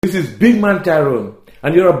This is Big Man Tyrone,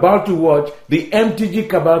 and you're about to watch the MTG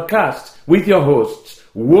Cabal Cast with your hosts,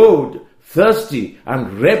 Woad, Thirsty,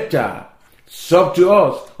 and Reptar. Sub to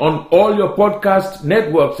us on all your podcast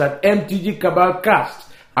networks at MTG Cabal Cast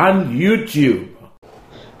and YouTube.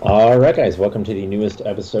 All right, guys, welcome to the newest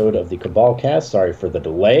episode of the Cabal Cast. Sorry for the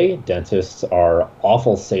delay. Dentists are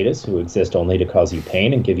awful sadists who exist only to cause you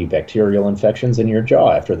pain and give you bacterial infections in your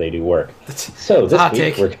jaw after they do work. So this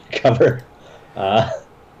week we're going to cover...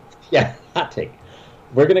 hot take.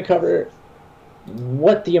 We're going to cover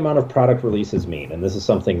what the amount of product releases mean, and this is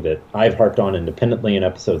something that I've harped on independently in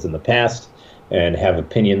episodes in the past and have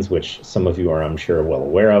opinions which some of you are, I'm sure, well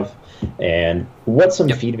aware of, and what some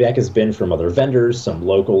feedback has been from other vendors, some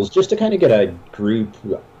locals, just to kind of get a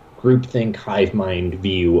groupthink, hive mind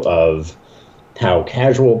view of how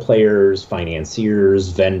casual players, financiers,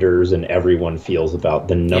 vendors, and everyone feels about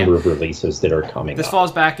the number of releases that are coming This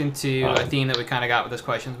falls back into a theme that we kind of got with this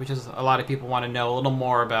question, which is a lot of people want to know a little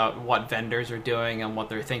more about what vendors are doing and what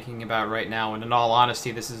they're thinking about right now. And in all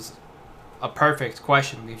honesty, this is a perfect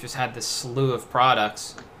question. We've just had this slew of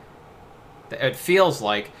products. It feels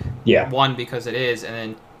like, one, because it is, and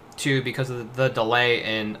then two, because of the delay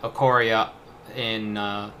in Ikoria in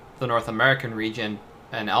the North American region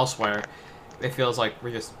and elsewhere. It feels like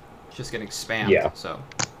we're just getting spammed. Yeah. So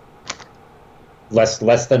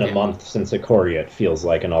less than a month since Ikoria, it feels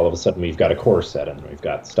like, and all of a sudden we've got a core set and we've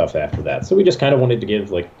got stuff after that. So we just kind of wanted to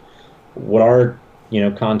give what our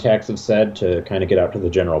contacts have said to kind of get out to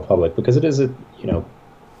the general public, because it is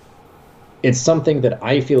it's something that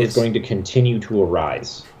I feel is going to continue to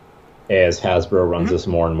arise as Hasbro runs this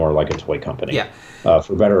more and more like a toy company. Yeah.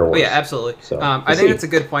 For better or worse. Yeah, absolutely. So, I think that's a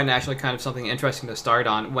good point, and actually kind of something interesting to start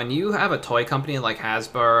on. When you have a toy company like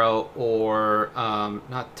Hasbro or,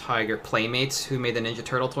 not Tiger, Playmates, who made the Ninja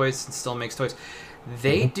Turtle toys and still makes toys,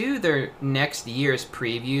 they do their next year's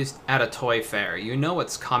previews at a toy fair. You know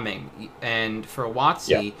what's coming. And for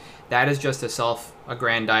WotC, that is just a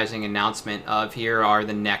self-aggrandizing announcement of here are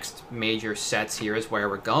the next major sets, here is where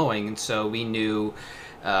we're going. And so we knew...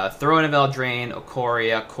 Throne of Eldraine,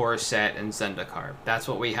 Ikoria, Core Set, and Zendikar. That's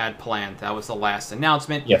what we had planned. That was the last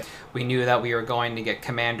announcement. Yep. We knew that we were going to get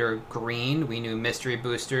Commander Green. We knew Mystery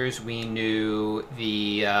Boosters. We knew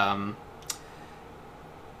the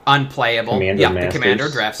Unplayable. The Commander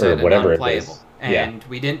Draft Set and whatever Unplayable. And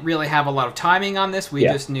we didn't really have a lot of timing on this. We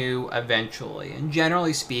just knew eventually. And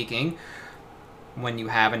generally speaking, when you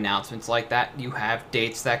have announcements like that, you have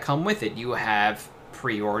dates that come with it. You have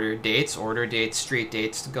pre-order dates, order dates, street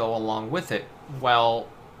dates to go along with it. Well,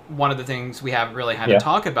 one of the things we haven't really had to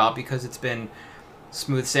talk about, because it's been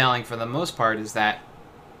smooth sailing for the most part, is that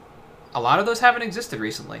a lot of those haven't existed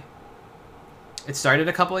recently. It started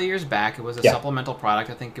a couple of years back. It was a supplemental product.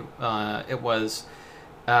 I think it was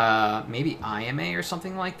maybe IMA or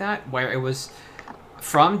something like that, where it was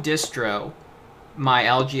from distro. My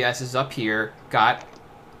LGS is up here, got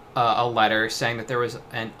a letter saying that there was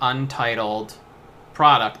an untitled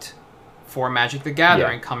product for Magic the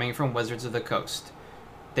Gathering coming from Wizards of the Coast.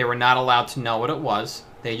 They were not allowed to know what it was.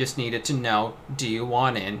 They just needed to know, do you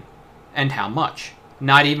want in, and how much.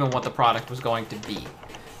 Not even what the product was going to be.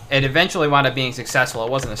 It eventually wound up being successful. It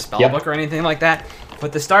wasn't a spellbook or anything like that,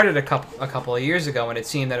 but this started a couple of years ago, and it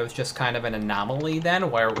seemed that it was just kind of an anomaly then,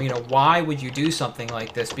 where, why would you do something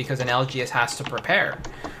like this? Because an LGS has to prepare.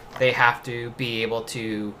 They have to be able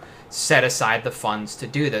to set aside the funds to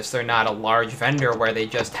do this. They're not a large vendor where they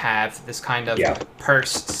just have this kind of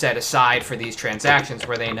purse set aside for these transactions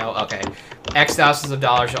where they know, okay, X thousands of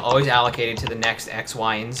dollars are always allocated to the next X,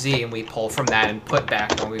 Y, and Z, and we pull from that and put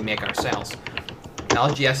back when we make our sales.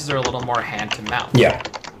 LGSs are a little more hand to mouth. Yeah.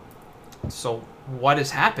 So what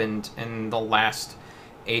has happened in the last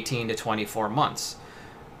 18 to 24 months?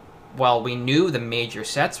 Well, we knew the major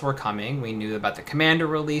sets were coming, we knew about the Commander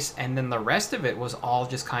release, and then the rest of it was all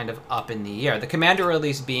just kind of up in the air. The Commander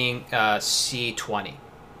release being C20,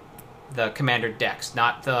 the Commander decks,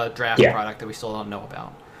 not the draft product that we still don't know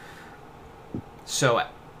about. So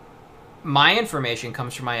my information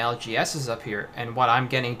comes from my LGSs up here, and what I'm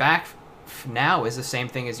getting back now is the same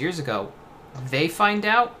thing as years ago. They find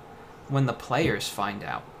out when the players find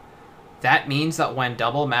out. That means that when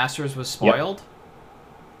Double Masters was spoiled...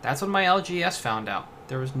 That's when my LGS found out.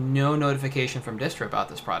 There was no notification from distro about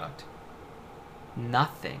this product.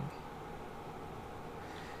 Nothing.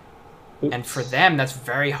 Oops. And for them, that's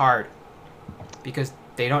very hard. Because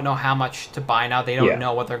they don't know how much to buy now. They don't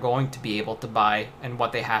know what they're going to be able to buy and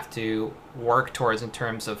what they have to work towards in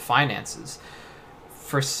terms of finances.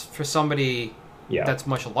 For somebody that's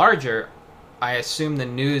much larger, I assume the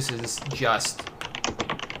news is just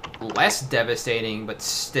less devastating, but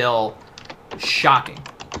still shocking.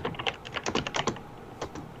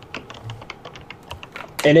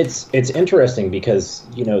 And it's interesting because,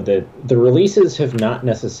 you know, the releases have not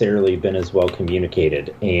necessarily been as well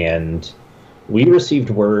communicated. And we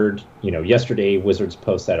received word, you know, yesterday Wizards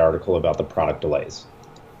posted that article about the product delays.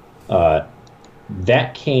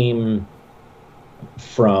 That came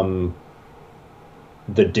from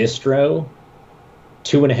the distro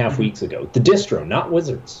 2.5 weeks ago. The distro, not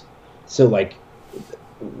Wizards. So, like,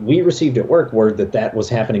 we received at work word that was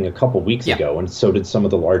happening a couple weeks ago, and so did some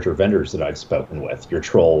of the larger vendors that I've spoken with, your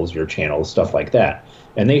Trolls, your Channels, stuff like that.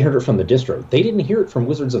 And they heard it from the distro. They didn't hear it from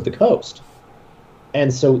Wizards of the Coast.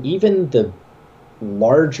 And so even the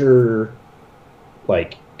larger,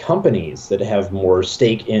 like, companies that have more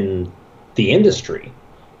stake in the industry,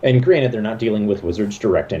 and granted, they're not dealing with Wizards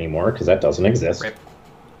Direct anymore because that doesn't exist. Right.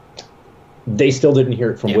 They still didn't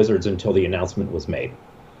hear it from Wizards until the announcement was made.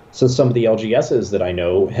 So some of the LGSs that I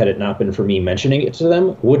know, had it not been for me mentioning it to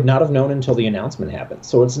them, would not have known until the announcement happened.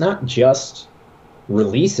 So it's not just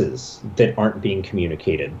releases that aren't being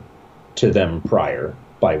communicated to them prior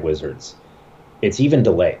by Wizards. It's even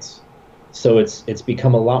delays. So it's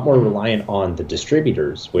become a lot more reliant on the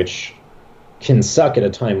distributors, which can suck at a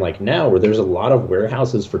time like now where there's a lot of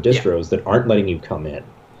warehouses for distros that aren't letting you come in.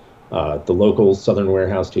 The local Southern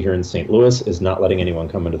warehouse to here in St. Louis is not letting anyone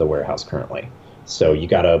come into the warehouse currently. So you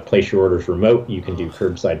got to place your orders remote. You can do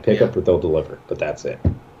curbside pickup or they'll deliver, but that's it.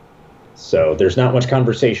 So there's not much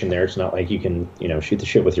conversation there. It's not like you can, you know, shoot the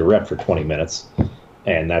shit with your rep for 20 minutes.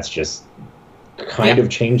 And that's just kind of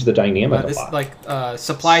changed the dynamic a lot. Like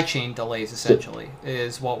supply chain delays, essentially,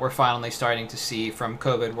 is what we're finally starting to see from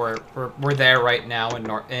COVID. We're there right now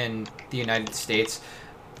in the United States.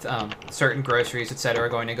 Certain groceries, et cetera, are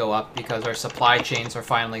going to go up because our supply chains are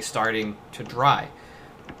finally starting to dry.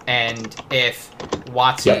 And if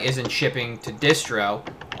WotC isn't shipping to distro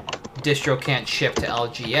can't ship to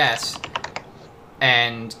LGS,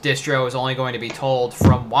 and distro is only going to be told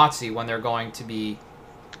from WotC when they're going to be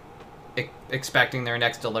expecting their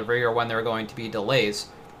next delivery or when there are going to be delays.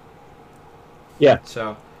 Yeah.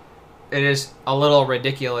 So it is a little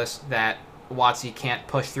ridiculous that WotC can't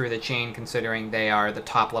push through the chain, considering they are the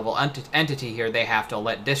top level entity here. They have to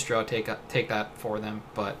let distro take that for them,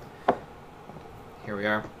 but here we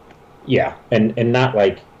are. Yeah, and not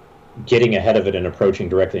like getting ahead of it and approaching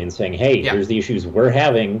directly and saying, hey, here's the issues we're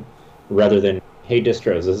having, rather than, hey,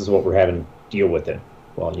 distros, this is what we're having, deal with it.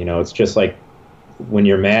 Well, you know, it's just like when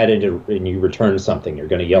you're mad and you return something, you're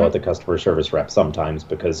going to yell at the customer service rep sometimes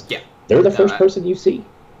because they're the first person you see.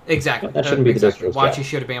 Exactly. That shouldn't be the distro's job. WotC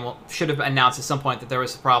should have announced at some point that there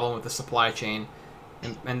was a problem with the supply chain,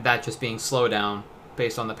 and that just being slowed down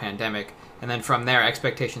based on the pandemic. And then from there,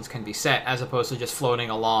 expectations can be set, as opposed to just floating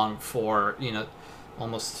along for, you know,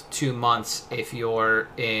 almost 2 months if you're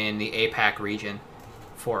in the APAC region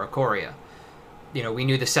for Ikoria. You know, we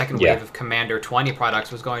knew the second wave of Commander 20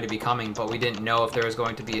 products was going to be coming, but we didn't know if there was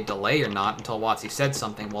going to be a delay or not until WotC said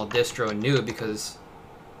something. Well, distro knew because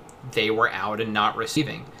they were out and not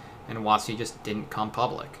receiving, and WotC just didn't come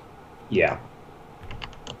public. Yeah.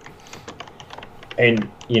 And,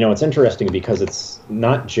 you know, it's interesting because it's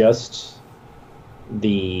not just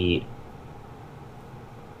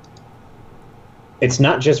it's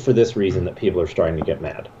not just for this reason that people are starting to get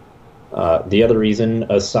mad. The other reason,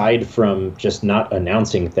 aside from just not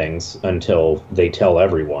announcing things until they tell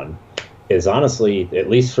everyone, is honestly, at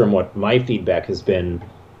least from what my feedback has been,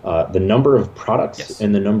 the number of products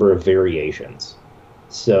and the number of variations.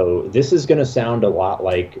 So this is going to sound a lot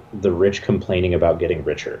like the rich complaining about getting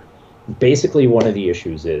richer. Basically, one of the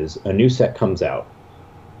issues is a new set comes out.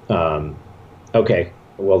 Okay,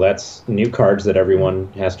 well, that's new cards that everyone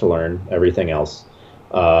has to learn, everything else.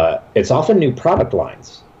 It's often new product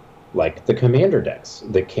lines, like the Commander decks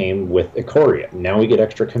that came with Ikoria. Now we get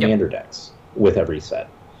extra Commander decks with every set.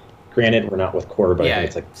 Granted, we're not with Core, but I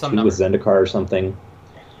think it's like 2 with Zendikar or something.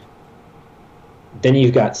 Then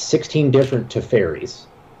you've got 16 different Teferis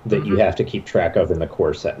that you have to keep track of in the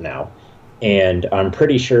Core set now. And I'm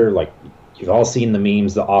pretty sure, like, you've all seen the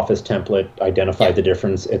memes, the Office template, identify the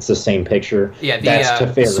difference. It's the same picture. Yeah,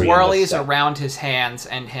 the swirlies around his hands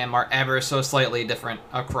and him are ever so slightly different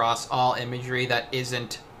across all imagery that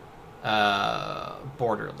isn't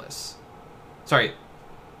borderless. Sorry.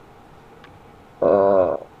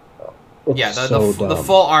 The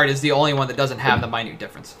full art is the only one that doesn't have the minute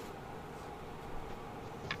difference.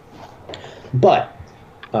 But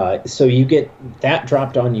so you get that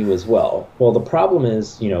dropped on you as well. Well, the problem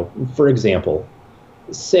is, you know, for example,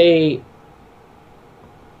 say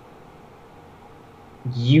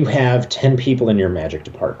you have 10 people in your Magic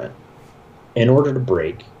department. In order to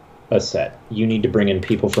break a set, you need to bring in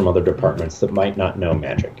people from other departments that might not know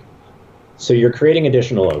Magic. So you're creating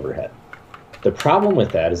additional overhead. The problem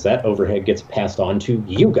with that is that overhead gets passed on to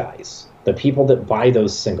you guys, the people that buy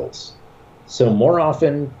those singles. So more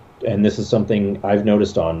often, and this is something I've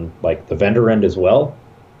noticed on like the vendor end as well,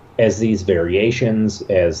 as these variations,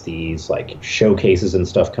 as these like showcases and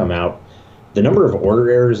stuff come out, the number of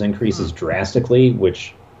order errors increases drastically,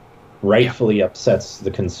 which rightfully upsets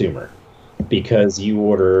the consumer. Because you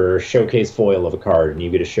order showcase foil of a card and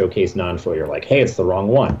you get a showcase non-foil, you're like, hey, it's the wrong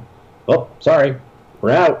one. Oh, sorry,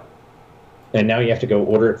 we're out. And now you have to go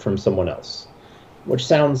order it from someone else, which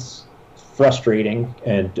sounds frustrating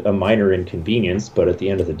and a minor inconvenience, but at the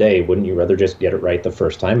end of the day, wouldn't you rather just get it right the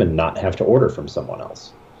first time and not have to order from someone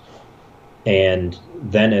else? And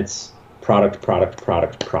then it's product.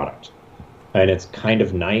 And it's kind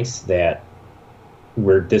of nice that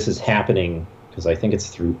where this is happening, because I think it's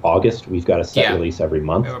through August, we've got a set release every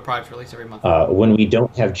month. We have a product release every month. When we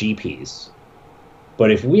don't have GPs. But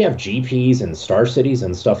if we have GPs and Star Cities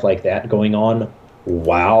and stuff like that going on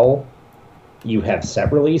while you have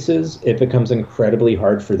set releases, it becomes incredibly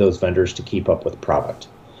hard for those vendors to keep up with product.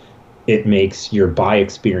 It makes your buy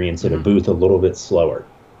experience at a booth a little bit slower.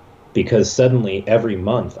 Because suddenly, every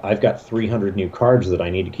month, I've got 300 new cards that I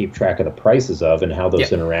need to keep track of the prices of and how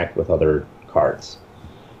those interact with other cards.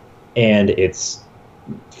 And it's,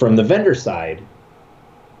 from the vendor side,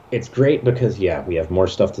 it's great because, we have more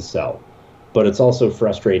stuff to sell. But it's also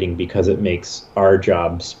frustrating because it makes our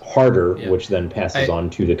jobs harder, which then passes on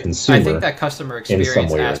to the consumer. I think that customer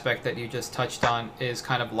experience aspect that you just touched on is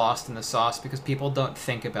kind of lost in the sauce because people don't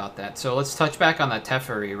think about that. So let's touch back on that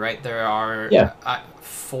Teferi, right? There are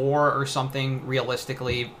 4 or something,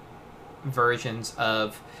 realistically, versions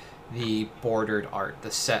of the bordered art,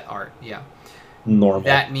 the set art, Normal.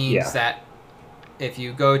 That means that if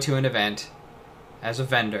you go to an event as a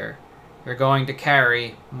vendor, you're going to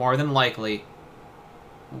carry, more than likely,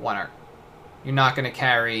 1 art. You're not going to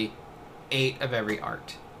carry 8 of every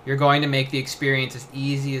art. You're going to make the experience as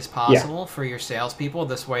easy as possible for your salespeople.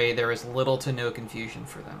 This way, there is little to no confusion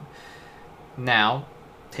for them. Now,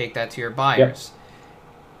 take that to your buyers.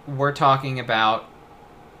 We're talking about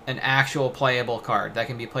an actual playable card that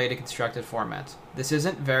can be played in constructed formats. This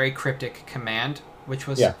isn't very cryptic command, which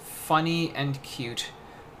was funny and cute,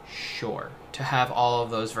 sure, to have all of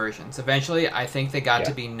those versions. Eventually, I think they got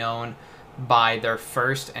to be known by their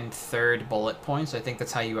first and third bullet points. I think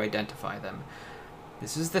that's how you identify them.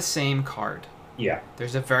 This is the same card.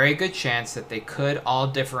 There's a very good chance that they could all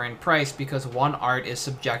differ in price because one art is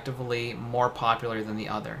subjectively more popular than the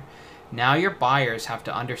other. Now your buyers have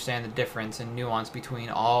to understand the difference and nuance between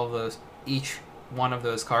all of those, each one of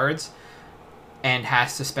those cards, and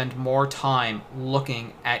has to spend more time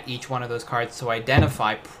looking at each one of those cards to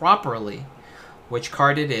identify properly which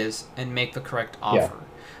card it is and make the correct offer.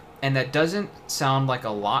 And that doesn't sound like a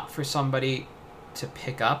lot for somebody to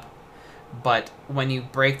pick up, but when you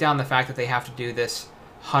break down the fact that they have to do this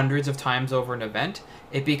hundreds of times over an event,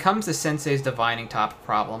 it becomes the sensei's divining top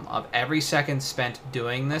problem of every second spent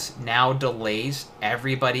doing this now delays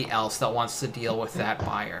everybody else that wants to deal with that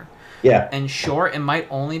buyer. And sure, it might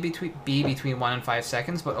only be between 1 and 5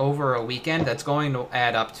 seconds, but over a weekend, that's going to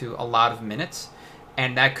add up to a lot of minutes,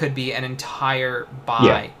 and that could be an entire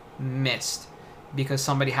buy missed because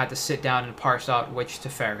somebody had to sit down and parse out which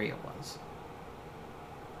Teferi it was.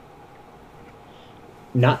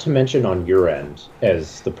 Not to mention on your end,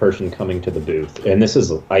 as the person coming to the booth, and this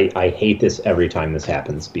is, I hate this every time this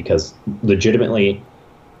happens, because legitimately,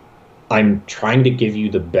 I'm trying to give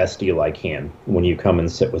you the best deal I can when you come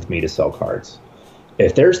and sit with me to sell cards.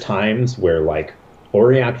 If there's times where, like,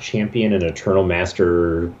 Auriok Champion and Eternal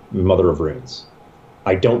Master Mother of Runes,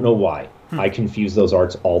 I don't know why. I confuse those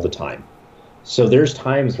arts all the time. So there's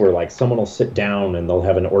times where, like, someone will sit down and they'll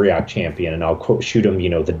have an Auriok Champion and I'll shoot them,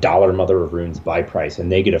 the dollar Mother of Runes buy price,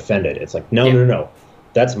 and they get offended. It's like, no.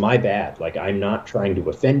 That's my bad. Like, I'm not trying to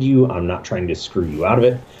offend you. I'm not trying to screw you out of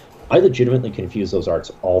it. I legitimately confuse those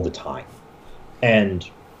arts all the time. And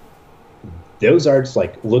those arts,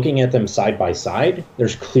 like, looking at them side by side,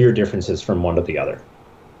 there's clear differences from one to the other.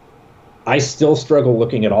 I still struggle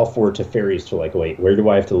looking at all 4 Teferis to, like, wait, where do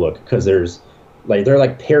I have to look? Because there's, like, they're,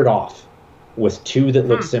 like, paired off with 2 that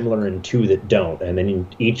look similar and 2 that don't. And then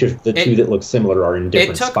each of the 2 that look similar are in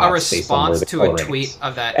different spots. It took a response to a tweet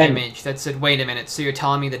of that image that said, wait a minute, so you're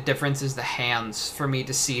telling me the difference is the hands for me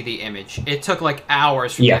to see the image. It took, like,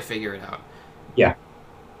 hours for me to figure it out.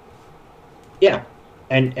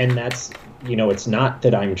 And that's, it's not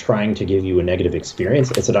that I'm trying to give you a negative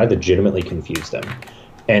experience. It's that I legitimately confuse them.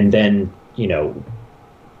 And then, you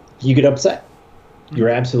get upset. You're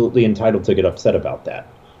absolutely entitled to get upset about that.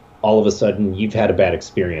 all of a sudden you've had a bad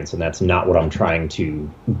experience, and that's not what I'm trying to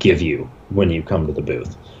give you when you come to the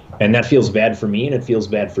booth. And that feels bad for me, and it feels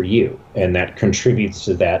bad for you. And that contributes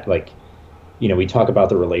to that, like, you know, we talk about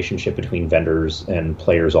the relationship between vendors and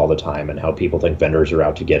players all the time, and how people think vendors are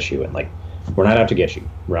out to get you. And, like, we're not out to get you.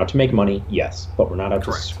 We're out to make money, yes, but we're not out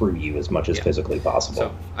to screw you as much as physically possible.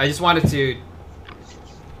 So I just wanted to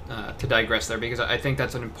digress there, because I think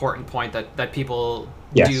that's an important point that people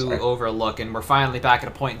do overlook. And we're finally back at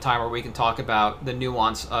a point in time where we can talk about the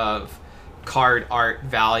nuance of card art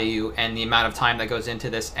value and the amount of time that goes into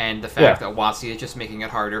this, and the fact that WotC is just making it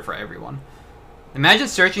harder for everyone. Imagine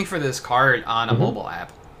searching for this card on a mobile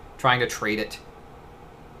app, trying to trade it.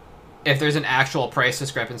 If there's an actual price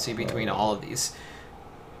discrepancy between all of these.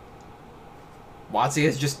 WotC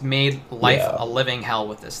has just made life a living hell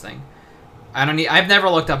with this thing. I've never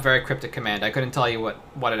looked up Very Cryptic Command. I couldn't tell you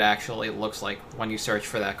what it actually looks like when you search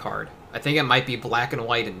for that card. I think it might be black and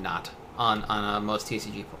white and not on most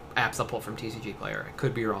TCG apps that pull from TCG Player. I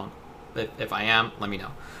could be wrong. If I am, let me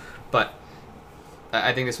know. But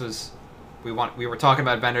I think this was... We were talking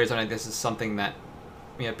about vendors, and I think this is something that,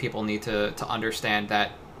 you know, people need to understand,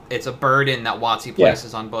 that it's a burden that WotC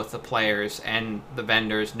places on both the players and the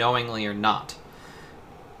vendors, knowingly or not.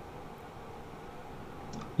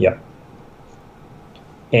 Yep.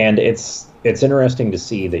 And it's interesting to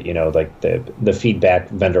see that, you know, like the feedback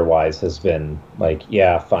vendor-wise has been like,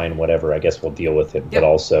 yeah, fine, whatever, I guess we'll deal with it, but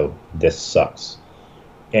also this sucks.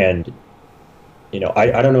 And, you know,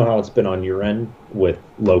 I don't know how it's been on your end with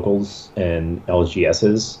locals and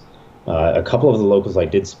LGSs. A couple of the locals I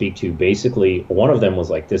did speak to, basically, one of them was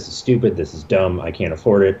like, this is stupid, this is dumb, I can't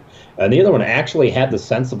afford it. And the other one actually had the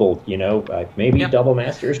sensible, you know, maybe Double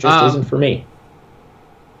Masters just isn't for me.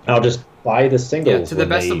 I'll just buy the singles. Yeah, to the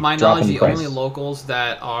best of my knowledge, the only locals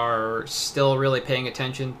that are still really paying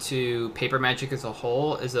attention to Paper Magic as a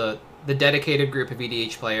whole is the dedicated group of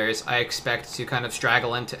EDH players. I expect to kind of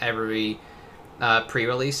straggle into every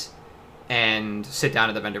pre-release and sit down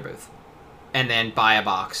at the vendor booth and then buy a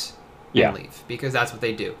box and leave, because that's what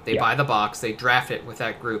they do. They buy the box, they draft it with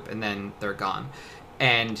that group, and then they're gone.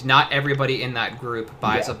 And not everybody in that group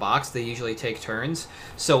buys a box. They usually take turns.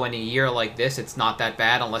 So in a year like this, it's not that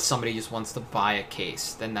bad unless somebody just wants to buy a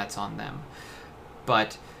case. Then that's on them.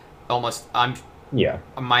 But my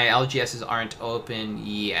LGSs aren't open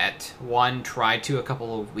yet. One tried to a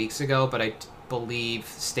couple of weeks ago, but I believe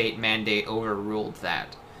state mandate overruled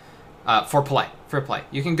that. For play.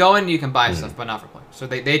 You can go in and you can buy stuff, but not for play. So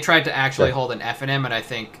they tried to actually hold an F&M, and I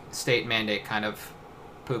think state mandate kind of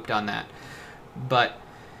pooped on that. But,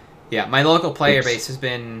 yeah, my local player base has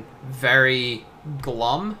been very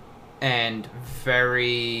glum and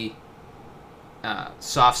very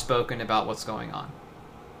soft-spoken about what's going on.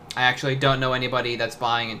 I actually don't know anybody that's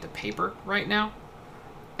buying into paper right now,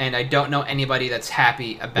 and I don't know anybody that's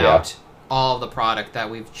happy about all of the product that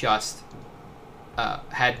we've just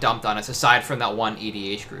had dumped on us, aside from that one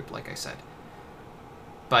EDH group, like I said.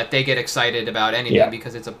 But they get excited about anything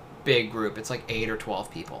because it's a big group. It's like 8 or 12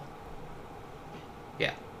 people.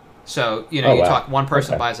 Yeah. So, you know, talk one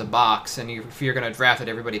person buys a box, and if you're going to draft it,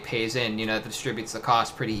 everybody pays in. You know, that distributes the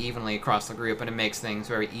cost pretty evenly across the group, and it makes things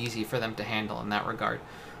very easy for them to handle in that regard.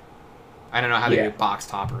 I don't know how they do box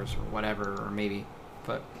toppers or whatever, or maybe,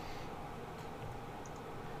 but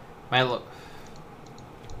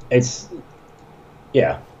it's...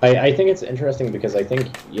 Yeah, I think it's interesting because I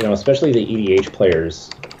think, you know, especially the EDH players,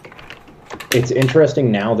 it's interesting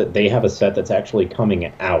now that they have a set that's actually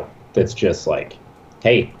coming out that's just like,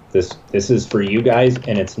 hey, this is for you guys,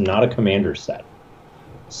 and it's not a Commander set.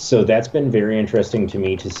 So that's been very interesting to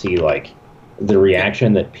me to see, like, the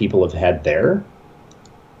reaction that people have had there,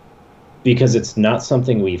 because it's not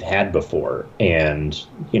something we've had before. And,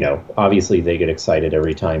 you know, obviously they get excited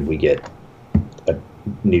every time we get a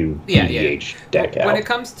new EDH deck out. When it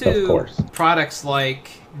comes to products like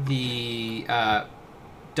the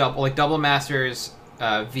Double Masters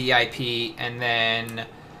VIP, and then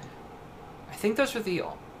I think those were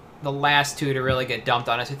the last two to really get dumped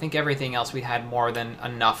on us. I think everything else we had more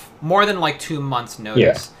than like 2 months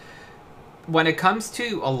notice. When it comes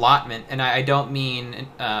to allotment, and I don't mean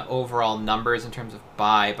overall numbers in terms of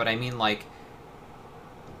buy, but I mean like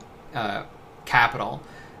capital.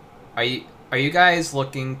 Are you guys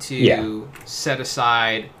looking to set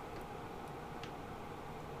aside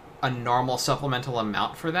a normal supplemental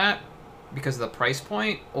amount for that because of the price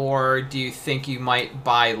point, or do you think you might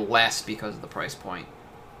buy less because of the price point?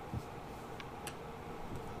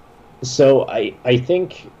 So I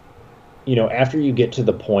think, you know, after you get to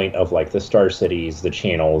the point of like the Star Cities, the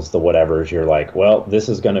channels, the whatevers, you're like, well, this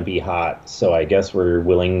is going to be hot, so I guess we're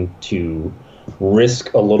willing to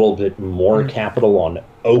risk a little bit more capital on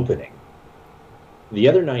opening. The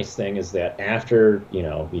other nice thing is that after,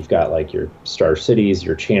 you've got like your Star Cities,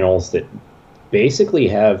 your channels that basically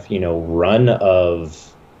have, run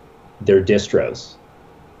of their distros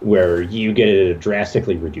where you get it at a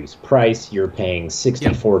drastically reduced price. You're paying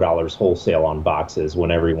 $64 wholesale on boxes when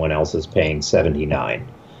everyone else is paying $79.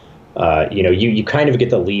 You kind of get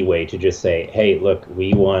the leeway to just say, hey, look,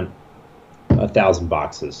 we want 1,000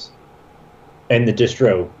 boxes. And the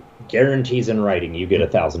distro guarantees in writing you get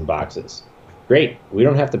 1,000 boxes. Great. We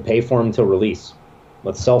don't have to pay for them until release.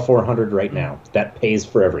 Let's sell 400 right now. That pays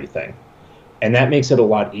for everything. And that makes it a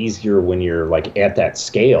lot easier when you're like at that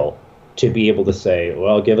scale to be able to say,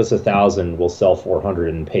 well, give us 1,000, we'll sell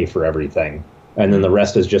 400 and pay for everything. And then the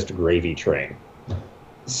rest is just a gravy train.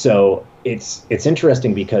 So it's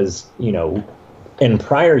interesting because, in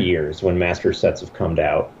prior years when master sets have come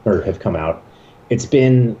out, it's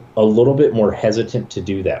been a little bit more hesitant to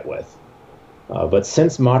do that with. But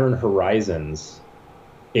since Modern Horizons,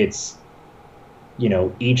 it's,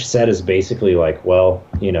 each set is basically like, well,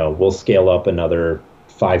 we'll scale up another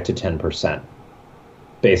 5 to 10%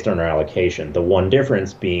 based on our allocation. The one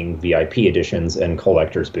difference being VIP editions and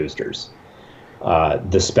collector's boosters.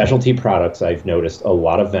 The specialty products, I've noticed a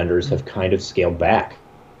lot of vendors have kind of scaled back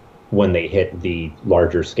when they hit the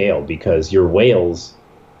larger scale because your whales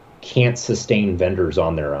can't sustain vendors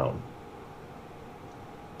on their own.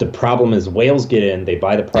 The problem is whales get in, they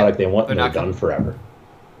buy the product they want, and they're done forever.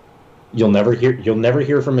 You'll never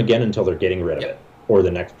hear from them again until they're getting rid of it or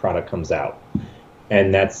the next product comes out.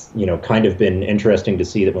 And that's, kind of been interesting to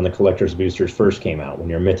see that when the collector's boosters first came out, when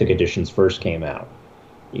your mythic editions first came out,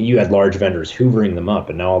 you had large vendors hoovering them up,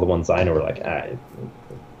 and now all the ones I know are like,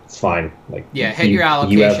 it's fine. Like, hit your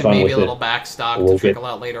allocation, maybe a little backstock to trickle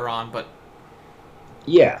out later on, but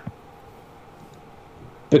yeah,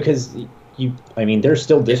 because there's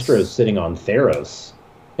still distros sitting on Theros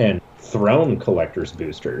and Throne collector's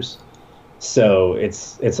boosters, so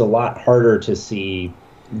it's a lot harder to see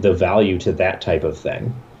the value to that type of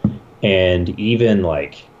thing, and even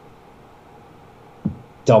like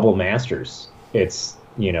double masters, it's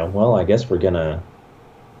I guess we're gonna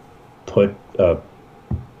put a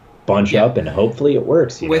bunch up and hopefully it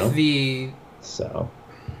works. So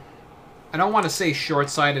I don't want to say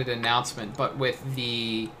short-sighted announcement, but with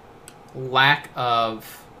the lack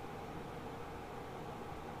of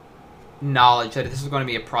knowledge that this is going to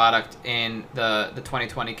be a product in the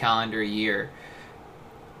 2020 calendar year,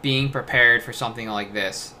 being prepared for something like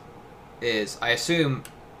this is, I assume,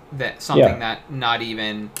 that something that not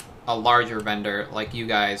even a larger vendor like you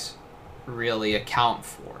guys really account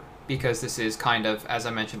for, because this is kind of, as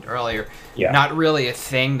I mentioned earlier, not really a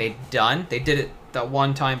thing they've done. They did it that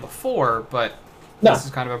one time before, but this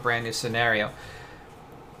is kind of a brand new scenario.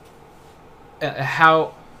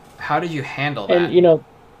 How did you handle that? And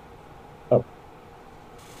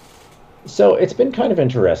so it's been kind of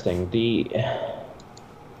interesting.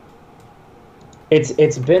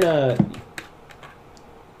 It's been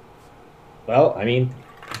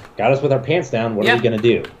got us with our pants down. What are we going to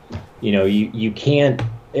do? You can't.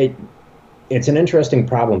 It's an interesting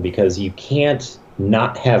problem because you can't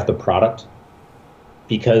not have the product.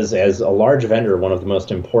 Because as a large vendor, one of the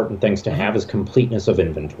most important things to have is completeness of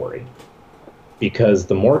inventory. Because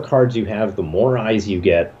the more cards you have, the more eyes you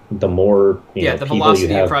get, the more the people velocity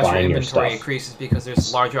you have across buying your your stuff. inventory increases because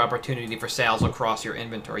there's larger opportunity for sales across your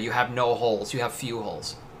inventory. You have no holes. You have few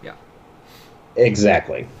holes. Yeah.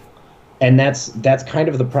 Exactly. And that's kind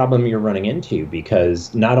of the problem you're running into,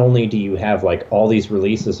 because not only do you have like all these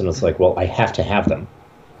releases and it's like, well, I have to have them.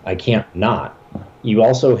 I can't not. You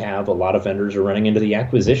also have a lot of vendors are running into the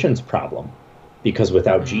acquisitions problem, because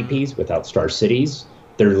without GPs, without Star Cities,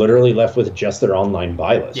 they're literally left with just their online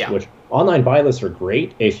buy list, which online buy lists are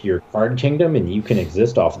great if you're Card Kingdom and you can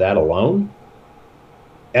exist off that alone.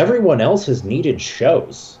 Everyone else has needed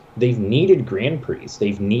shows. They've needed Grand Prix.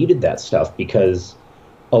 They've needed that stuff because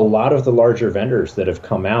a lot of the larger vendors that have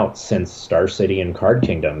come out since Star City and Card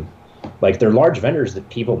Kingdom, like, they're large vendors that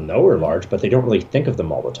people know are large, but they don't really think of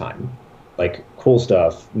them all the time. Like Cool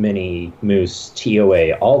Stuff, Mini, Moose,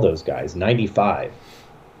 TOA, all those guys, 95.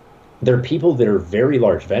 They're people that are very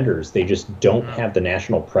large vendors. They just don't have the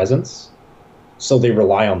national presence, so they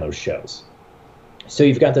rely on those shows. So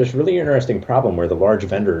you've got this really interesting problem where the large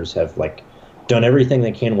vendors have like done everything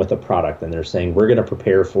they can with the product, and they're saying, we're going to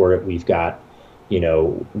prepare for it. We've got,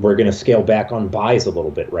 we're going to scale back on buys a little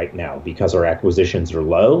bit right now because our acquisitions are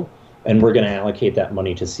low, and we're going to allocate that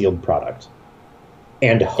money to sealed product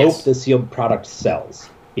and hope the sealed product sells,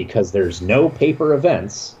 because there's no paper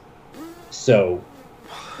events. So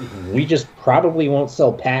we just probably won't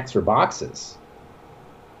sell packs or boxes.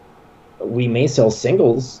 We may sell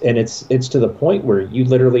singles, and it's to the point where you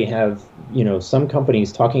literally have, some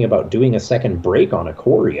companies talking about doing a second break on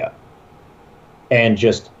Ikoria and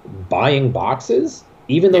just buying boxes,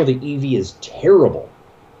 even though the EV is terrible,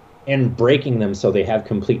 and breaking them so they have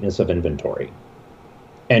completeness of inventory.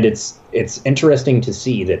 And it's interesting to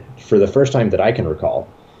see that for the first time that I can recall,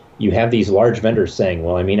 you have these large vendors saying,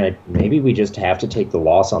 well, maybe we just have to take the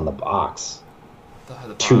loss on the box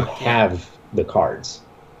to have the cards.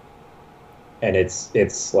 And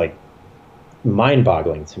it's like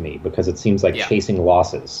mind-boggling to me, because it seems like chasing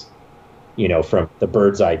losses, from the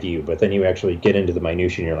bird's eye view. But then you actually get into the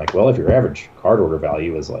minutia and you're like, well, if your average card order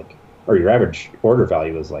value is your average order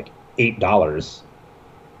value is like $8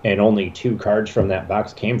 and only 2 cards from that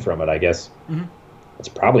box came from it, I guess it's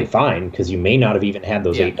probably fine, because you may not have even had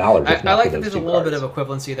those $8. I like that there's a little bit of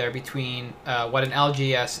equivalency there between what an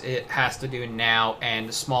LGS it has to do now and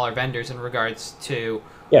the smaller vendors in regards to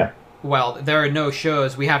well, there are no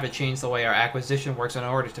shows. We have to change the way our acquisition works in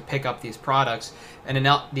order to pick up these products. And an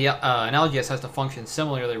LGS has to function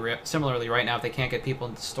similarly right now if they can't get people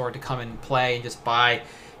in the store to come and play and just buy,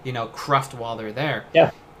 cruft while they're there. Yeah.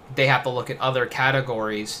 They have to look at other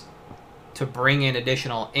categories to bring in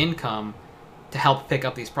additional income to help pick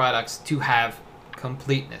up these products to have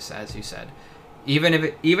completeness, as you said. Even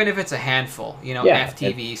if it's a handful,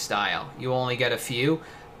 FTV style, you only get a few.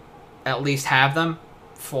 At least have them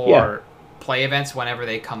for play events whenever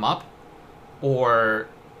they come up, or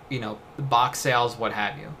box sales, what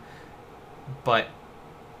have you. But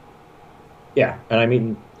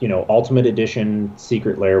and Ultimate Edition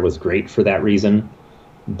Secret Lair was great for that reason,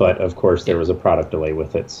 but of course there was a product delay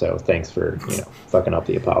with it, so thanks for fucking up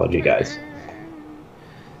the apology, guys.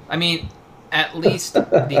 At least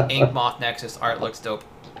the Ink Moth Nexus art looks dope.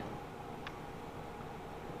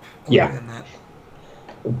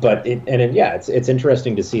 But it's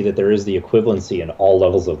interesting to see that there is the equivalency in all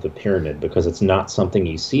levels of the pyramid, because it's not something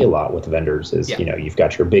you see a lot with vendors. You've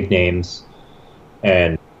got your big names,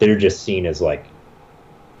 and they're just seen as like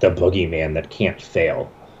the boogeyman that can't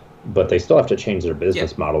fail. But they still have to change their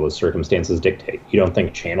business model as circumstances dictate. You don't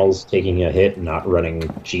think Channel's taking a hit and not running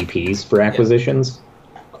GPs for acquisitions?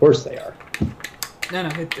 Of course they are. No,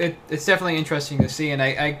 it's definitely interesting to see, and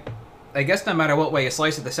I guess no matter what way you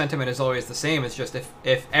slice it, the sentiment is always the same. It's just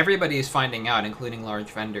if everybody is finding out, including large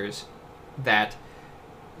vendors, that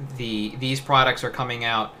these products are coming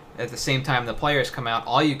out at the same time the players come out,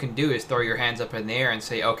 all you can do is throw your hands up in the air and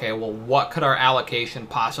say, okay, well, what could our allocation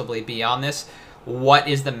possibly be on this? What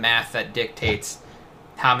is the math that dictates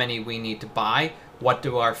how many we need to buy? What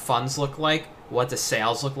do our funds look like? What do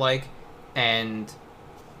sales look like? And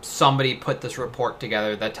somebody put this report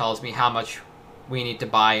together that tells me how much we need to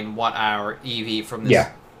buy and what our EV from this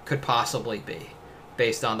could possibly be,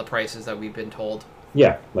 based on the prices that we've been told.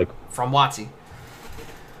 Yeah, like from WotC.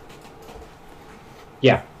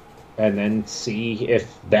 Yeah, and then see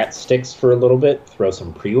if that sticks for a little bit. Throw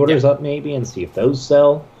some pre-orders up maybe and see if those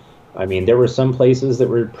sell. There were some places that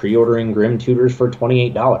were pre-ordering Grim Tutors for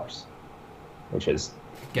 $28, which is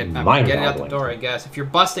mind-boggling. Get it out the door, I guess. If you're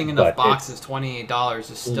busting enough boxes, $28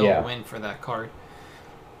 is still a win for that card.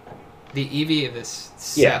 The EV of this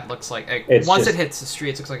set looks like... once it hits the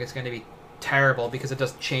streets, it looks like it's going to be terrible because it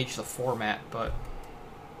doesn't change the format, but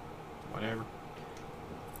whatever.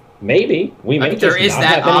 Maybe. There is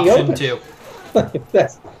that option, too.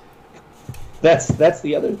 That's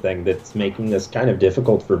the other thing that's making this kind of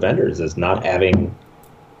difficult for vendors, is not having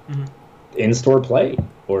in-store play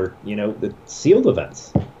or, the sealed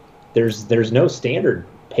events. There's no standard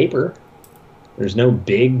paper. There's no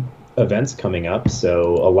big events coming up,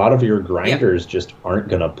 so a lot of your grinders just aren't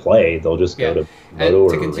going to play. They'll just go to Moto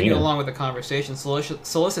or Arena. To continue along with the conversation,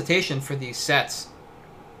 solicitation for these sets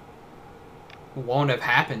won't have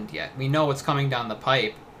happened yet. We know what's coming down the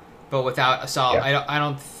pipe, but without a solid... I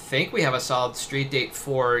don't think we have a solid street date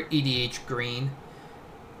for EDH Green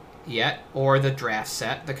yet, or the draft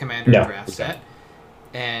set, the Commander draft set.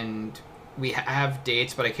 And we have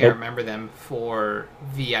dates, but I can't remember them, for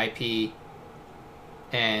VIP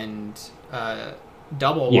and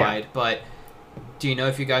double wide, but do you know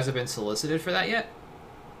if you guys have been solicited for that yet?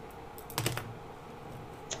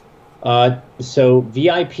 So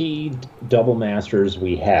VIP double masters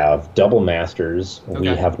we have. Double masters we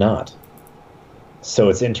have not. So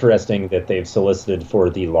it's interesting that they've solicited for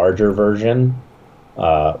the larger version.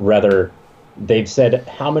 Rather, they've said,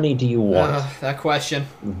 how many do you want? That question.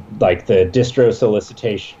 Like the distro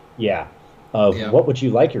solicitation. What would you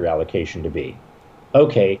like your allocation to be?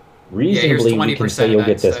 Okay, reasonably we can say you'll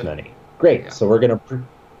get this many. Great. So we're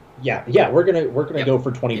we're gonna Yep. go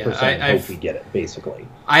for 20%. Yeah, and hope we get it. Basically,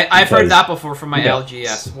 I've heard that before from my you know,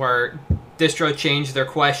 LGS, where distro changed their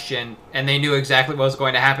question and they knew exactly what was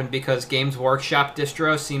going to happen because Games Workshop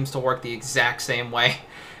distro seems to work the exact same way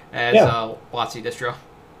as WotC distro.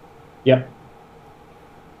 Yep.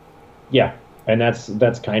 Yeah, and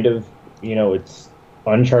that's kind of, it's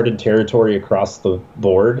uncharted territory across the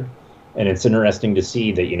board, and it's interesting to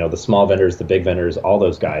see that, the small vendors, the big vendors, all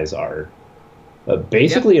those guys are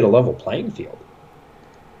basically at a level playing field.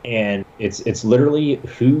 And it's literally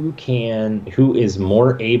who is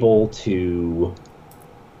more able to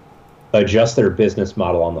adjust their business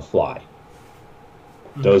model on the fly.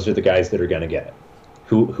 Mm-hmm. Those are the guys that are going to get it.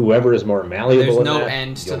 Whoever is more malleable. There's no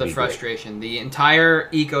end to the frustration. Great. The entire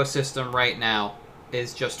ecosystem right now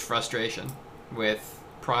is just frustration with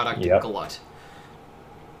product glut.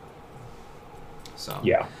 So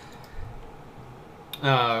yeah,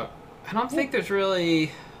 I don't think there's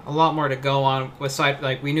really a lot more to go on with side.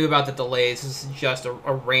 Like, we knew about the delays. This is just a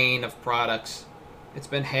rain of products. It's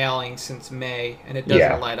been hailing since May, and it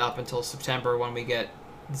doesn't let up until September when we get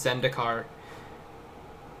Zendikar.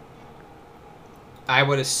 I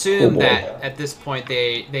would assume that at this point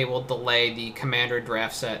they will delay the Commander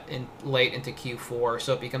draft set late into Q4,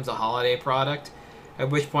 so it becomes a holiday product. At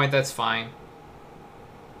which point, that's fine.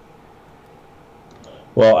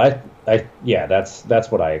 Well,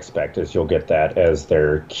 that's what I expect, is you'll get that as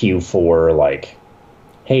their Q4, like,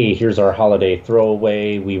 hey, here's our holiday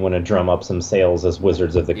throwaway. We want to drum up some sales as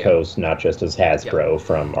Wizards of the Coast, not just as Hasbro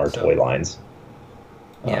from our toy lines.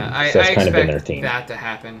 I that's kind expect of been their theme. That to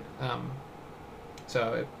happen.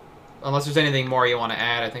 Unless there's anything more you want to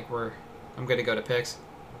add, I think I'm going to go to picks.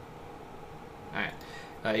 All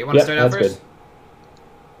right. You want to start out first?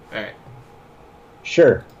 Good. All right.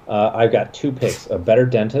 Sure. I've got 2 picks. A Better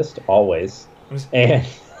Dentist, always. And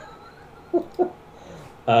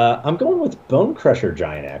I'm going with Bone Crusher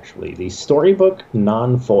Giant, actually. The Storybook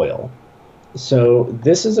non-foil. So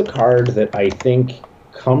this is a card that I think,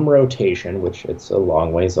 come rotation, which it's a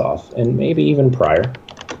long ways off, and maybe even prior.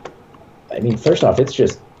 I mean, first off, it's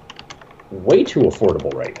just way too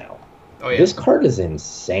affordable right now. Oh, yeah. This card is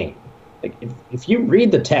insane. Like, if you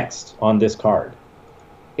read the text on this card,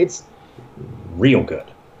 it's real good.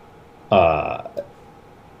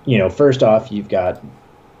 First off, you've got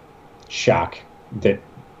Shock, that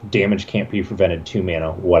damage can't be prevented, 2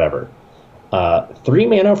 mana, whatever. 3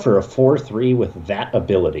 mana for a 4/3 with that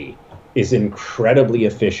ability is incredibly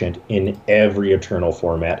efficient in every Eternal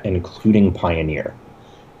format, including Pioneer.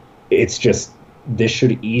 It's just, this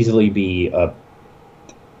should easily be a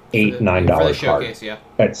 $8-9 card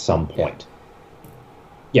at some point.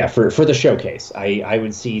 Yeah, for the showcase. I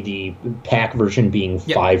would see the pack version being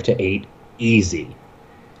 5 to 8 easy.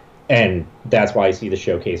 And that's why I see the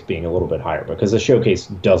showcase being a little bit higher, because the showcase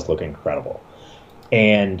does look incredible.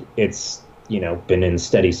 And it's, been in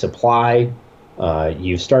steady supply.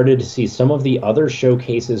 You've started to see some of the other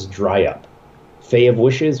showcases dry up. Fae of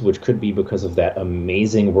Wishes, which could be because of that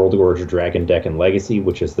amazing Worldgorger Dragon deck in Legacy,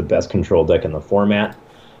 which is the best control deck in the format.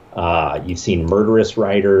 You've seen Murderous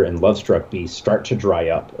Rider and Lovestruck Beast start to dry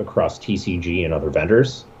up across TCG and other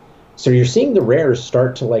vendors. So you're seeing the rares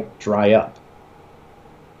start to dry up.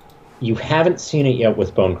 You haven't seen it yet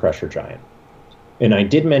with Bone Crusher Giant. And I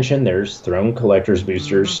did mention there's Throne Collector's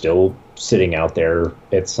Boosters still sitting out there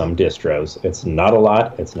at some distros. It's not a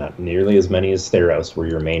lot. It's not nearly as many as Theros, where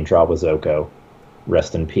your main draw was Oko.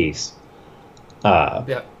 Rest in peace. Throne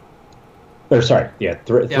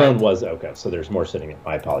was Oko, so there's more sitting in.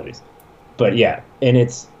 My apologies. But yeah, and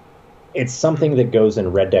it's something that goes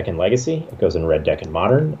in Red Deck and Legacy, it goes in Red Deck and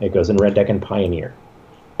Modern, it goes in Red Deck and Pioneer.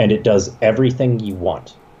 And it does everything you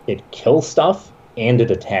want. It kills stuff, and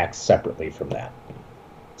it attacks separately from that.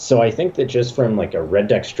 So I think that just from a Red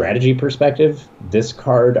Deck strategy perspective, this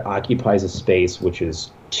card occupies a space which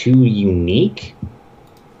is too unique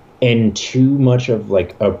and too much of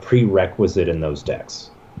a prerequisite in those decks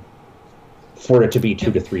for it to be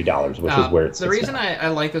 $2 to $3, which is where it's. The reason I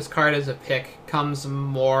like this card as a pick comes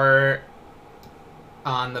more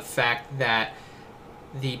on the fact that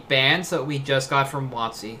the bans that we just got from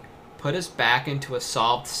WotC put us back into a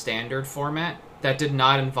solved standard format that did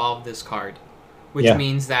not involve this card, which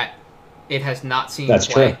means that it has not seen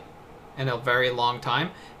play in a very long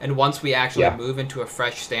time. And once we actually move into a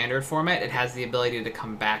fresh standard format, it has the ability to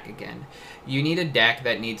come back again. You need a deck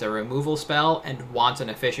that needs a removal spell and wants an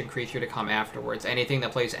efficient creature to come afterwards. Anything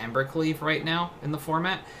that plays Embercleave right now in the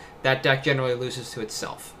format, that deck generally loses to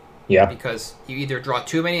itself. Yeah. Because you either draw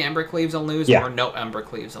too many Embercleaves and lose, or no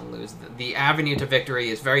Embercleaves and lose. The avenue to victory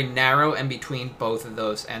is very narrow and between both of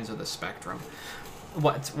those ends of the spectrum.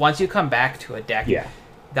 Once you come back to a deck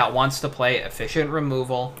that wants to play efficient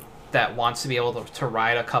removal, that wants to be able to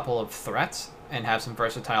ride a couple of threats and have some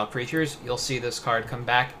versatile creatures, you'll see this card come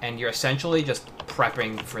back, and you're essentially just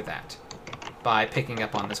prepping for that by picking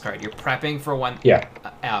up on this card. You're prepping for when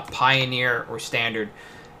Pioneer or Standard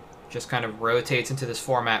just kind of rotates into this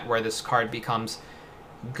format where this card becomes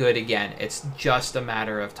good again. It's just a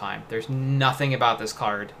matter of time. There's nothing about this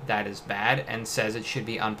card that is bad and says it should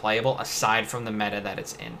be unplayable aside from the meta that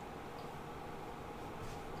it's in.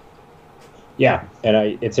 Yeah,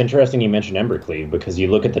 and it's interesting you mentioned Embercleave, because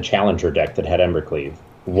you look at the Challenger deck that had Embercleave.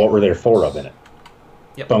 What were there 4 of in it?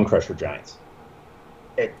 Yep. Bonecrusher Giants.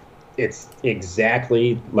 It's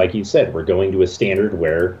exactly like you said. We're going to a Standard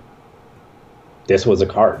where this was a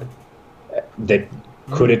card that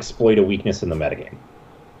could exploit a weakness in the metagame.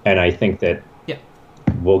 And I think that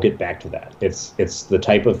we'll get back to that. It's the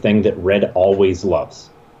type of thing that Red always loves.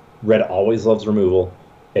 Red always loves removal.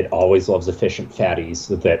 It always loves efficient fatties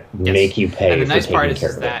that make you pay. And the nice part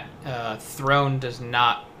is that Throne does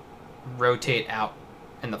not rotate out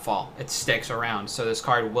in the fall. It sticks around. So this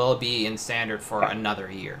card will be in Standard for another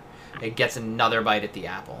year. It gets another bite at the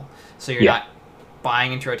apple. So you're not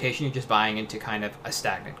buying into rotation, you're just buying into kind of a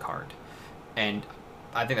stagnant card. And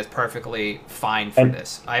I think that's perfectly fine for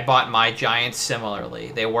this. I bought my Giants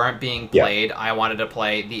similarly. They weren't being played. Yeah. I wanted to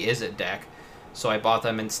play the Izzet deck, so I bought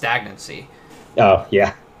them in stagnancy. Oh,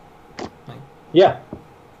 yeah. Yeah.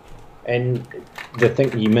 And the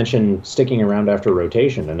thing you mentioned, sticking around after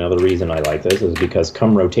rotation, another reason I like this is because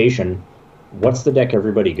come rotation, what's the deck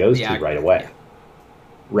everybody goes to right away? Yeah.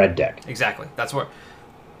 Red deck. Exactly. That's what...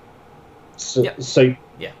 So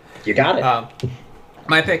you got it.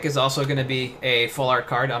 My pick is also going to be a full art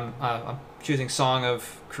card. I'm choosing Song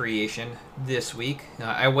of Creation this week.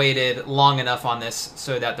 I waited long enough on this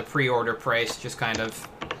so that the pre-order price just kind of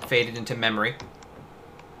faded into memory.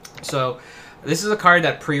 So this is a card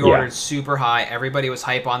that pre-ordered super high. Everybody was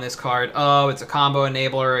hype on this card. Oh, it's a combo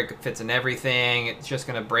enabler. It fits in everything. It's just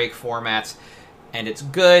going to break formats. And it's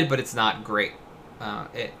good, but it's not great.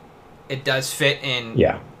 It does fit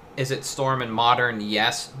in... Is it Storm and Modern?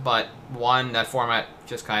 Yes, but one, that format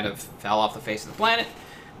just kind of fell off the face of the planet,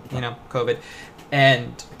 COVID.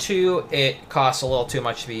 And 2, it costs a little too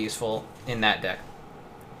much to be useful in that deck.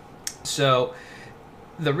 So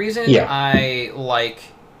the reason I like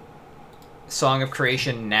Song of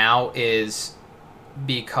Creation now is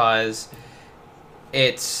because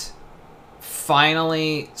it's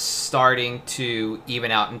finally starting to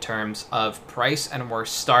even out in terms of price, and we're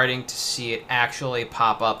starting to see it actually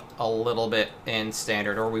pop up a little bit in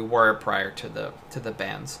Standard, or we were prior to the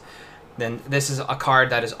bans. Then this is a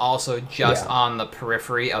card that is also just on the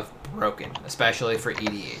periphery of broken, especially for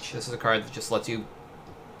EDH. This is a card that just lets you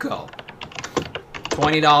go.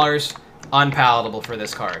 $20, unpalatable for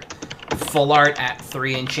this card. Full art at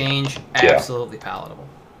 3 and change, absolutely palatable.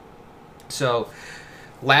 So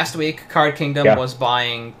last week, Card Kingdom was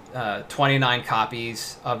buying 29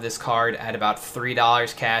 copies of this card at about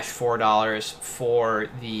 $3 cash, $4 for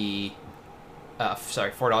the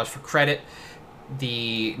 $4 for credit.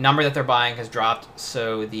 The number that they're buying has dropped,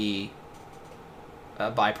 so the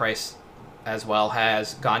buy price as well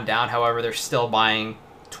has gone down. However, they're still buying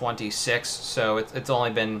 26, so it's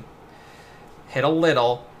only been hit a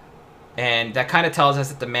little, and that kind of tells us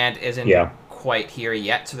that demand isn't quite here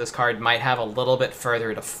yet, so this card might have a little bit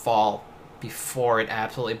further to fall before it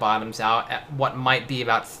absolutely bottoms out at what might be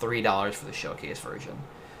about $3 for the showcase version.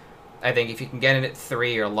 I think if you can get it at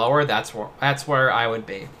 3 or lower, that's where I would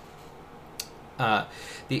be.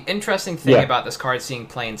 The interesting thing about this card seeing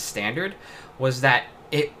play in Standard was that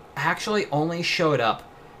it actually only showed up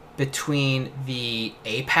between the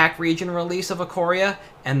APAC region release of Ikoria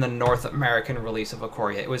and the North American release of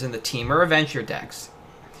Ikoria. It was in the Temur Adventure decks.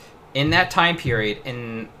 In that time period,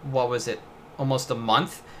 in, what was it, almost a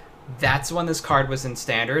month, that's when this card was in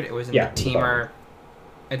Standard. It was in the Temur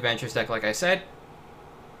Adventures deck, like I said,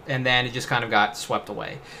 and then it just kind of got swept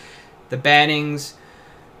away. The bannings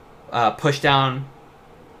pushed down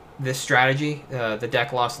this strategy. The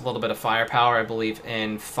deck lost a little bit of firepower, I believe,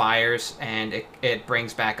 in Fires, and it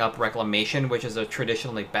brings back up Reclamation, which is a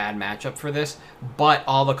traditionally bad matchup for this, but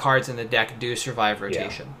all the cards in the deck do survive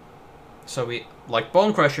rotation. So we, like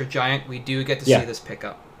Bonecrusher Giant, we do get to see this pick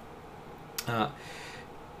up.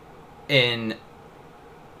 In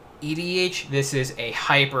EDH, this is a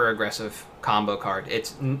hyper-aggressive combo card.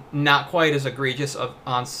 It's not quite as egregious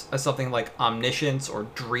as something like Omniscience or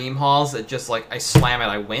Dream Halls that just, like, I slam it,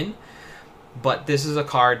 I win. But this is a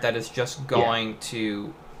card that is just going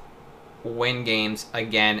to win games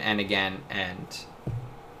again and again and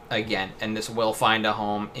again. And this will find a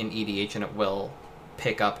home in EDH, and it will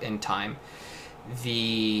pick up in time.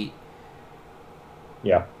 the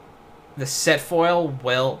Yeah. the set foil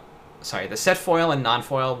and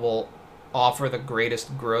non-foil will offer the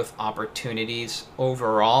greatest growth opportunities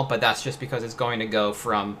overall, but that's just because it's going to go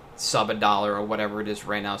from sub $1 or whatever it is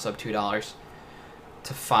right now, sub $2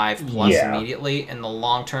 to 5 plus immediately. In the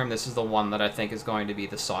long term, this is the one that I think is going to be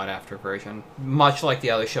the sought after version. Much like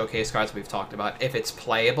the other showcase cards we've talked about. If it's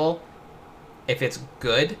playable, if it's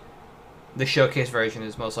good, the showcase version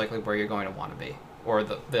is most likely where you're going to want to be. Or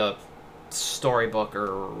the storybook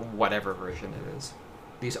or whatever version it is.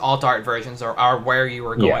 These alt art versions are where you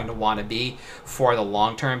are going to want to be for the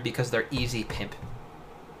long term because they're easy pimp.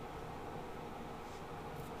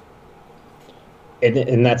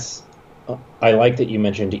 And that's, I like that you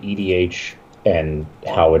mentioned EDH and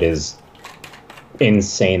how it is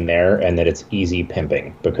insane there and that it's easy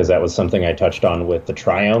pimping, because that was something I touched on with the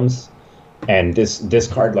Triomes. And this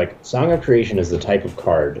card, like, Song of Creation is the type of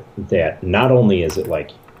card that not only is it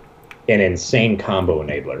like an insane combo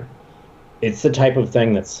enabler, it's the type of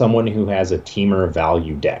thing that someone who has a Temur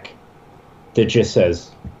value deck that just says,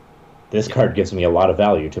 this card gives me a lot of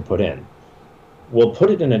value to put in, will put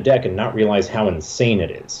it in a deck and not realize how insane it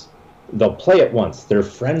is. They'll play it once. Their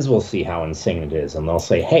friends will see how insane it is, and they'll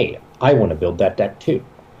say, hey, I want to build that deck too.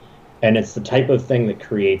 And it's the type of thing that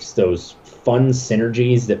creates those fun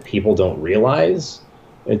synergies that people don't realize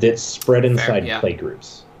that spread inside play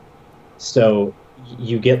groups. So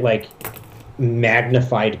you get, like,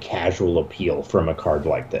 magnified casual appeal from a card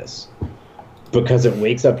like this because it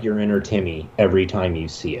wakes up your inner Timmy every time you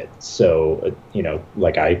see it. So,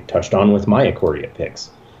 like I touched on with my Ikoria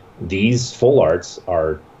picks, these full arts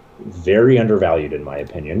are very undervalued in my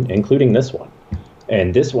opinion, including this one.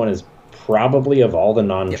 And this one is probably, of all the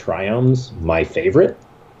non-triomes, my favorite.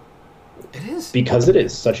 It is. Because it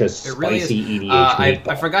is such a spicy EDH meatball.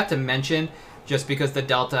 I forgot to mention, just because the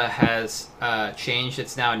delta has changed,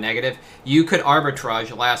 it's now negative. You could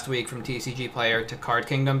arbitrage last week from TCG Player to Card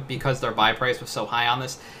Kingdom because their buy price was so high on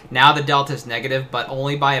this. Now the delta is negative, but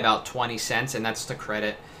only by about 20 cents, and that's to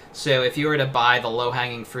credit. So if you were to buy the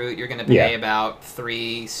low-hanging fruit, you're going to pay about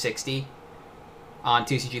 $3.60 on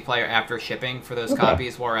TCG Player after shipping for those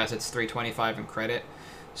copies, whereas it's $3.25 in credit.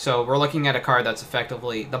 So we're looking at a card that's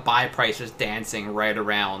effectively, the buy price is dancing right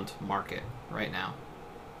around market right now.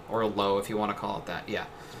 Or low, if you want to call it that. Yeah.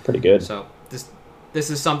 It's pretty good. So this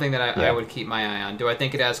is something that I would keep my eye on. Do I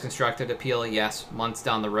think it has constructed appeal? Yes. Months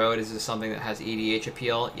down the road, is this something that has EDH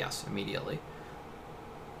appeal? Yes, immediately.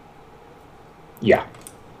 Yeah.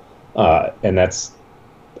 And that's,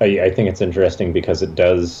 I think it's interesting because it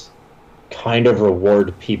does kind of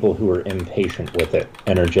reward people who are impatient with it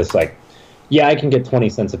and are just like, yeah, I can get 20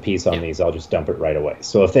 cents a piece on these, I'll just dump it right away.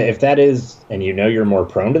 So if that is, and you're more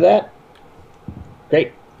prone to that,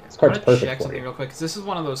 great. This card's perfect check for something you. real quick, because this is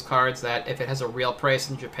one of those cards that, if it has a real price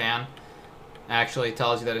in Japan, actually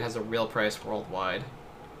tells you that it has a real price worldwide.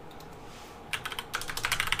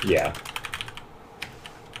 Yeah.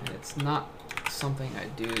 And it's not something I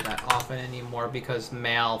do that often anymore because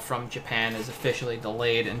mail from Japan is officially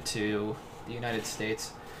delayed into the United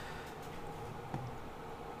States.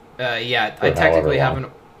 I technically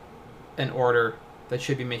have an order that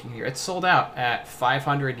should be making here. It's sold out at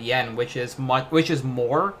 500 yen, which is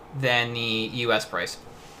more than the U.S. price.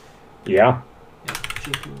 Yeah.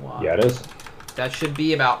 Yeah, it is. That should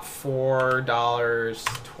be about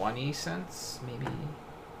 $4.20, maybe.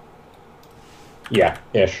 Yeah,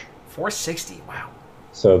 ish. $4.60. Wow.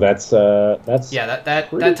 So that's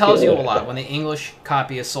that tells you a lot. good. When the English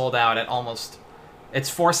copy is sold out at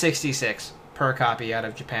it's $4.66 per copy out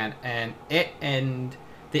of Japan, and it and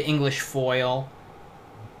the English foil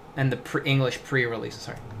and the English pre-release.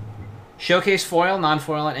 Sorry, showcase foil,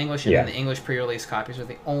 non-foil, and English, and then the English pre-release copies are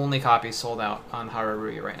the only copies sold out on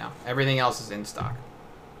Haruruya right now. Everything else is in stock.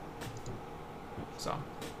 So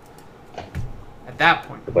at that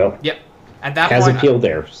point, at that has point, appeal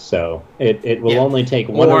there, so it will only take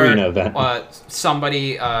one arena event.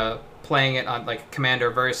 Somebody playing it on like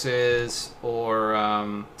Commander Versus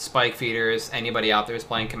or Spike Feeders, anybody out there is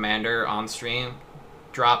playing Commander on stream,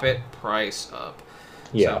 drop it, price up.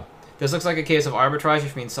 Yeah. So, this looks like a case of arbitrage,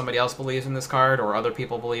 which means somebody else believes in this card, or other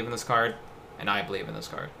people believe in this card, and I believe in this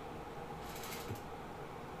card.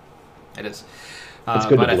 It is.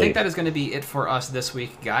 But I think that is going to be it for us this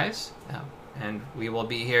week, guys. And we will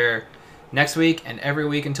be here next week and every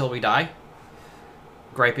week until we die,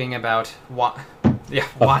 griping about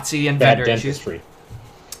WotC and vendor issues.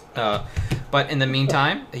 But in the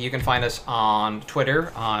meantime, you can find us on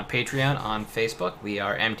Twitter, on Patreon, on Facebook. We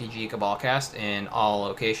are MTG Cabalcast in all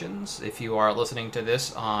locations. If you are listening to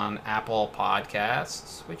this on Apple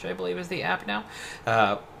Podcasts, which I believe is the app now,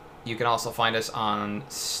 You can also find us on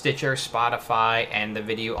Stitcher, Spotify, and the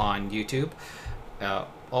video on YouTube.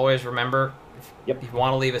 Always remember, if you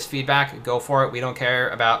want to leave us feedback, go for it. We don't care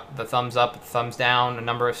about the thumbs up, thumbs down, the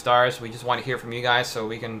number of stars. We just want to hear from you guys so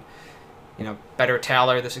we can, better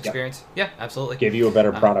tailor this experience. Yeah, absolutely. Give you a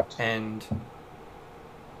better product. And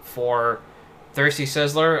for Thirsty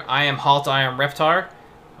Sizzler, I am Halt, I am Reptar.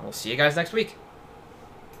 And we'll see you guys next week.